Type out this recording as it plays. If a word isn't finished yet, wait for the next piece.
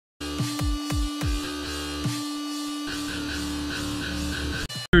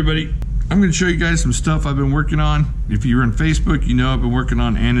Everybody, I'm going to show you guys some stuff I've been working on. If you're on Facebook, you know I've been working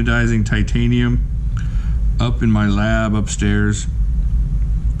on anodizing titanium up in my lab upstairs.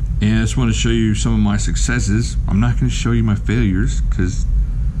 And I just want to show you some of my successes. I'm not going to show you my failures because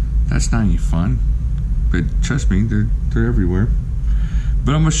that's not any fun. But trust me, they're everywhere.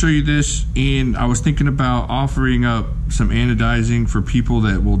 But I'm going to show you this, and I was thinking about offering up some anodizing for people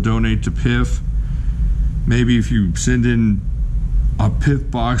that will donate to PIF. Maybe if you send in a PIF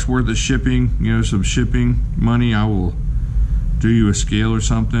box worth of shipping, you know, some shipping money, I will do you a scale or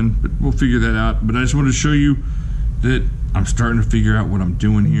something, but we'll figure that out. But I just want to show you that I'm starting to figure out what I'm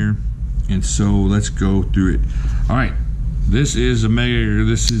doing here, and so let's go through it. All right, this is the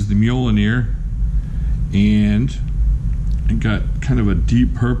Mjolnir, and it got kind of a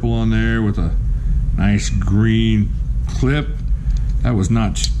deep purple on there with a nice green clip. That was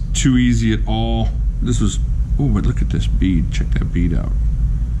not too easy at all. This was, oh, but look at this bead. Check that bead out.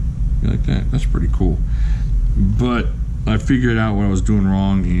 You like that? That's pretty cool. But I figured out what I was doing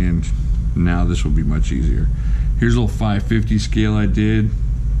wrong, and now this will be much easier. Here's a little 550 scale I did.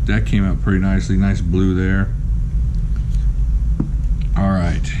 That came out pretty nicely. Nice blue there. All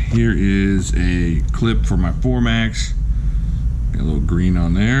right, here is a clip for my 4max. Got a little green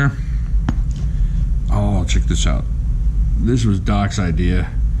on there. Oh, check this out. This was Doc's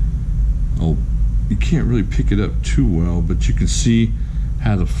idea. Oh, you can't really pick it up too well, but you can see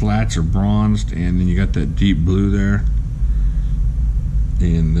how the flats are bronzed, and then you got that deep blue there,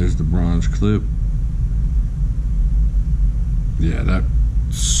 and there's the bronze clip. Yeah, that's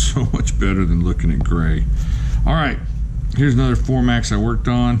so much better than looking at gray. All right, here's another 4max I worked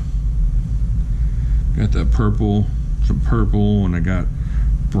on. Got that purple, some purple, and I got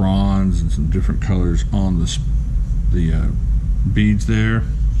bronze and some different colors on the beads there.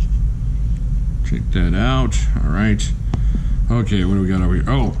 Check that out. All right. Okay, what do we got over here?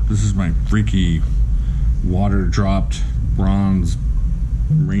 Oh, this is my freaky water dropped bronze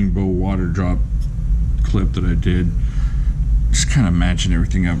rainbow water drop clip that I did. Just kind of matching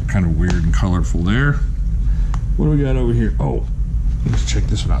everything up, kind of weird and colorful there. What do we got over here? Oh, let's check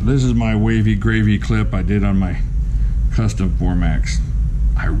this one out. This is my wavy gravy clip I did on my custom 4max.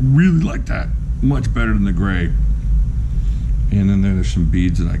 I really like that. Much better than the gray. And then there's some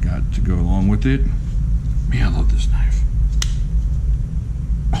beads that I got to go along with it. Man, I love this knife.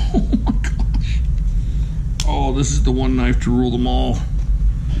 Oh my gosh. Oh, this is the one knife to rule them all.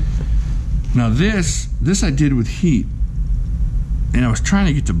 Now this I did with heat. And I was trying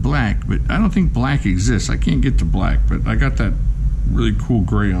to get to black, but I don't think black exists. I can't get to black, but I got that really cool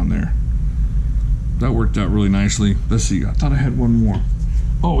gray on there. That worked out really nicely. Let's see, I thought I had one more.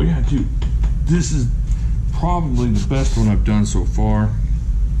 Oh yeah, dude. This is probably the best one I've done so far.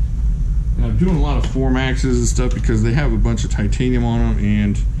 And I'm doing a lot of 4maxes and stuff because they have a bunch of titanium on them,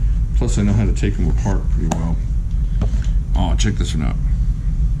 and plus I know how to take them apart pretty well. Oh, check this one out.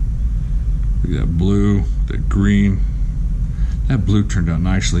 Look at that blue, that green. That blue turned out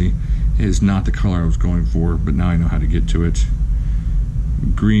nicely. It is not the color I was going for, but now I know how to get to it.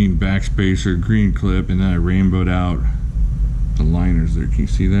 Green backspacer, green clip, and then I rainbowed out the liners there. Can you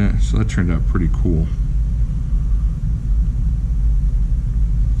see that? So that turned out pretty cool.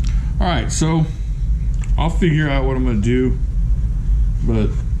 Alright, so I'll figure out what I'm going to do, but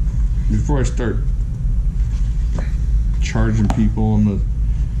before I start charging people, I'm going to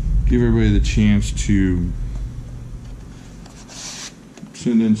give everybody the chance to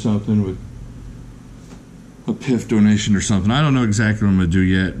send in something with a PIF donation or something. I don't know exactly what I'm going to do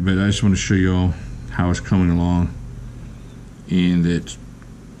yet, but I just want to show you all how it's coming along, and that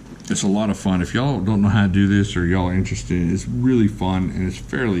it's a lot of fun. If y'all don't know how to do this or y'all are interested, it's really fun and it's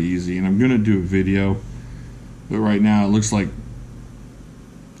fairly easy. And I'm gonna do a video, but right now it looks like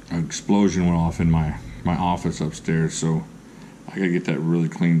an explosion went off in my office upstairs, so I gotta get that really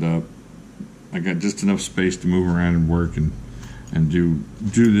cleaned up. I got just enough space to move around and work and do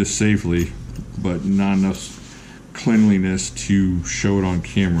this safely, but not enough cleanliness to show it on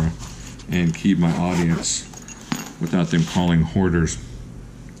camera and keep my audience without them calling hoarders.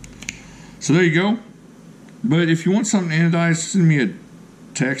 So there you go. But if you want something anodized, send me a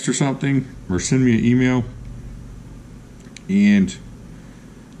text or something, or send me an email, and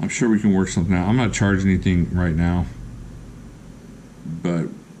I'm sure we can work something out. I'm not charging anything right now, but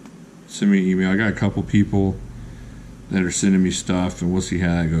send me an email. I got a couple people that are sending me stuff, and we'll see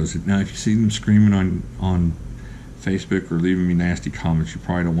how that goes. Now, if you see them screaming on Facebook or leaving me nasty comments, you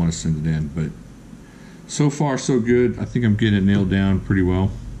probably don't want to send it in, but so far so good. I think I'm getting it nailed down pretty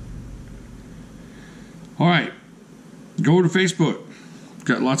well. Alright, go to Facebook.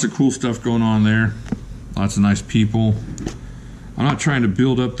 Got lots of cool stuff going on there. Lots of nice people. I'm not trying to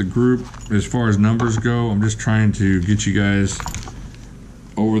build up the group as far as numbers go. I'm just trying to get you guys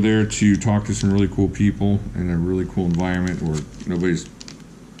over there to talk to some really cool people in a really cool environment where nobody's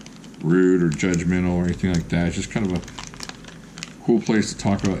rude or judgmental or anything like that. It's just kind of a cool place to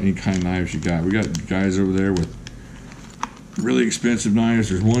talk about any kind of knives you got. We got guys over there with really expensive knives.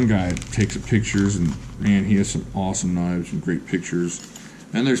 There's one guy that takes pictures, and man, he has some awesome knives and great pictures.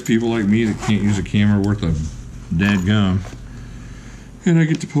 And there's people like me that can't use a camera worth a dead gum, and I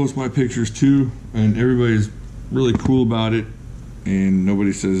get to post my pictures too, and everybody's really cool about it, and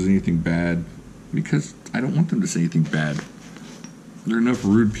nobody says anything bad because I don't want them to say anything bad. There are enough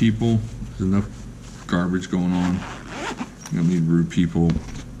rude people. There's enough garbage going on. You don't need rude people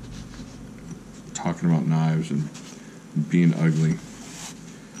talking about knives and being ugly.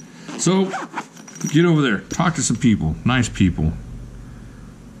 So get over there, talk to some people, nice people,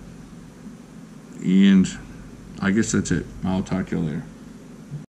 and I guess that's it. I'll talk to you later.